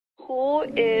Who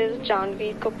is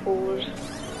Janhvi Kapoor?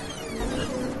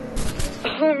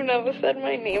 I've never said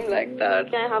my name like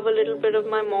that. I have a little bit of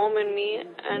my mom in me,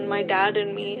 and my dad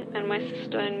in me, and my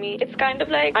sister in me. It's kind of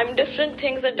like I'm different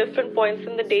things at different points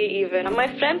in the day even.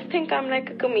 My friends think I'm like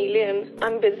a chameleon.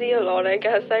 I'm busy a lot, I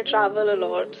guess. I travel a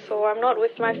lot, so I'm not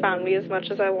with my family as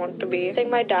much as I want to be. I think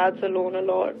my dad's alone a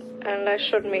lot, and I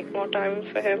should make more time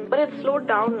for him. But it's slowed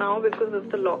down now because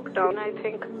of the lockdown. I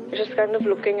think you're just kind of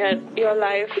looking at your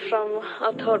life from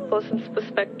a third person's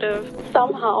perspective.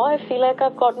 Somehow I feel like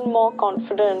I've gotten more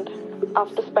confident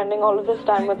after spending all of this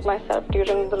time with myself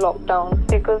during the lockdown,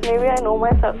 because maybe I know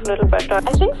myself a little better.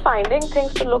 I think finding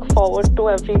things to look forward to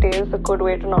every day is a good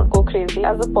way to not go crazy.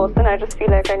 As a person, I just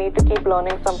feel like I need to keep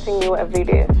learning something new every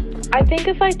day. I think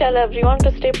if I tell everyone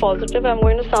to stay positive, I'm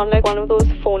going to sound like one of those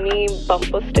phony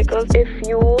bumper stickers. If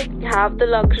you have the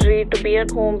luxury to be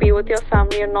at home, be with your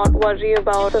family and not worry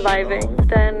about surviving,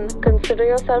 then consider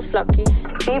yourself lucky.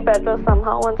 Be better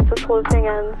somehow once this whole thing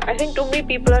ends. I think too many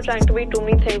people are trying to be too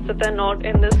many things that they're not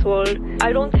in this world.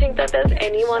 I don't think that there's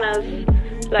anyone else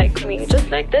like me. Just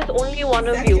like there's only one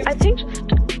of you. I think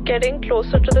just getting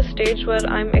closer to the stage where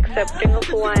I'm accepting of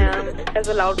who I am has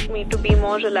allowed me to be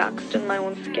more relaxed in my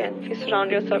own skin. If you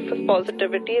surround yourself with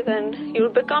positivity, then you'll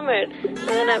become it. And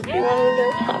then everyone will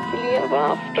live happily ever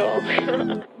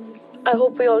after. I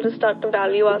hope we all just start to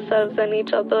value ourselves and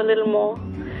each other a little more.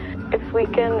 If we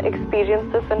can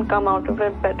experience this and come out of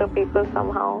it better people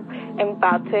somehow,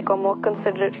 empathic or more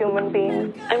considerate human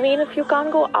beings. I mean, if you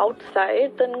can't go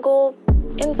outside, then go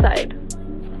inside.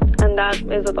 And that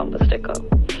is a bumper sticker.